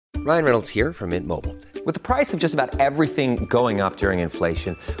Ryan Reynolds here from Mint Mobile. With the price of just about everything going up during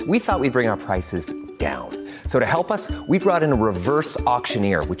inflation, we thought we'd bring our prices down. So to help us, we brought in a reverse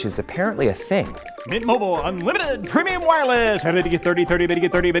auctioneer, which is apparently a thing. Mint Mobile Unlimited Premium Wireless. How to get 30, 30, bit to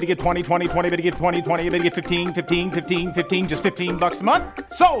get 30, bit to get 20, 20, 20, bit to get 20, 20, bit to get 15, 15, 15, 15, just $15 a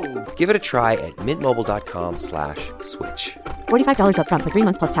month? Sold! Give it a try at mintmobile.com/switch. $45 up front for 3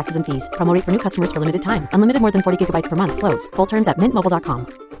 months plus taxes and fees. Promo rate for new customers for limited time. Unlimited more than 40 gigabytes per month. Slows full terms at mintmobile.com.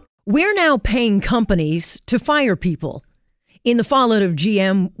 We're now paying companies to fire people. In the fallout of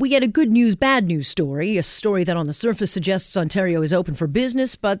GM, we get a good news, bad news story, a story that on the surface suggests Ontario is open for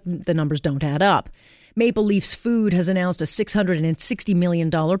business, but the numbers don't add up. Maple Leafs Food has announced a $660 million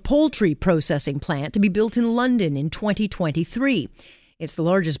poultry processing plant to be built in London in 2023. It's the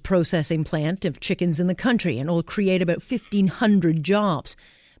largest processing plant of chickens in the country and will create about 1,500 jobs.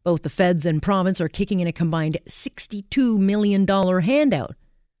 Both the feds and province are kicking in a combined $62 million handout.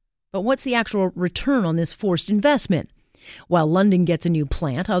 But what's the actual return on this forced investment? While London gets a new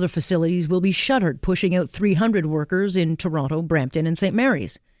plant, other facilities will be shuttered, pushing out 300 workers in Toronto, Brampton, and St.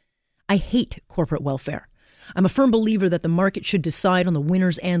 Mary's. I hate corporate welfare. I'm a firm believer that the market should decide on the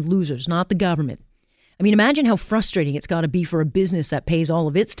winners and losers, not the government. I mean, imagine how frustrating it's got to be for a business that pays all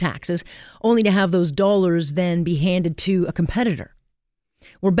of its taxes, only to have those dollars then be handed to a competitor.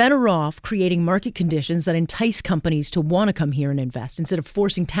 We're better off creating market conditions that entice companies to want to come here and invest instead of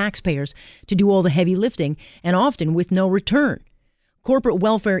forcing taxpayers to do all the heavy lifting and often with no return. Corporate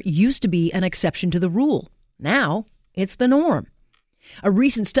welfare used to be an exception to the rule. Now it's the norm. A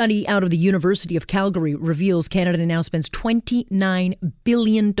recent study out of the University of Calgary reveals Canada now spends $29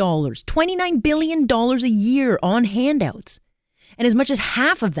 billion. $29 billion a year on handouts. And as much as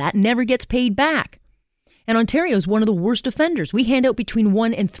half of that never gets paid back. And Ontario is one of the worst offenders. We hand out between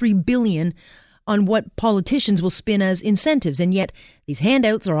 $1 and $3 billion on what politicians will spin as incentives. And yet these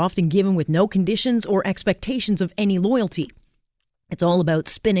handouts are often given with no conditions or expectations of any loyalty. It's all about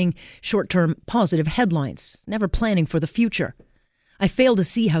spinning short-term positive headlines, never planning for the future. I fail to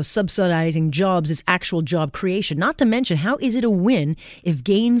see how subsidizing jobs is actual job creation, not to mention how is it a win if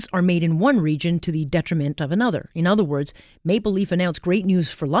gains are made in one region to the detriment of another. In other words, Maple Leaf announced great news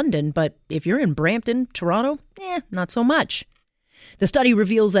for London, but if you're in Brampton, Toronto, not so much. The study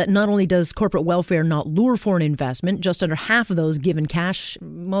reveals that not only does corporate welfare not lure foreign investment, just under half of those given cash,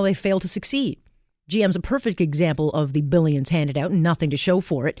 well, they fail to succeed. GM's a perfect example of the billions handed out and nothing to show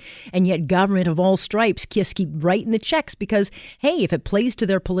for it. And yet government of all stripes just keep writing the checks because, hey, if it plays to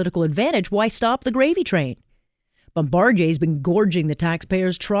their political advantage, why stop the gravy train? Bombardier's been gorging the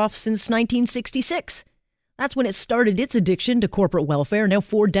taxpayers' trough since 1966. That's when it started its addiction to corporate welfare. Now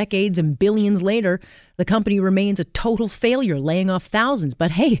 4 decades and billions later, the company remains a total failure, laying off thousands.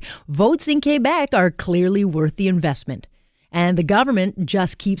 But hey, votes in Quebec are clearly worth the investment. And the government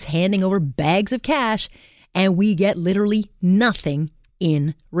just keeps handing over bags of cash, and we get literally nothing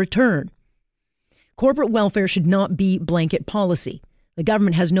in return. Corporate welfare should not be blanket policy. The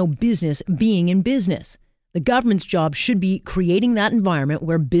government has no business being in business. The government's job should be creating that environment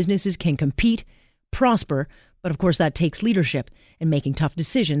where businesses can compete, prosper, but of course that takes leadership and making tough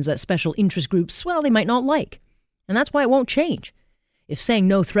decisions that special interest groups, well, they might not like. And that's why it won't change. If saying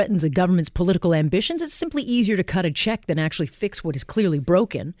no threatens a government's political ambitions, it's simply easier to cut a check than actually fix what is clearly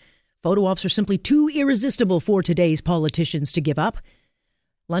broken. Photo ops are simply too irresistible for today's politicians to give up.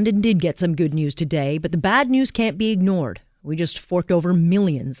 London did get some good news today, but the bad news can't be ignored. We just forked over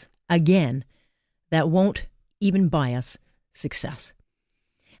millions, again, that won't even buy us success.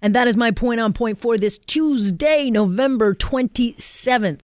 And that is my point on point for this Tuesday, November 27th.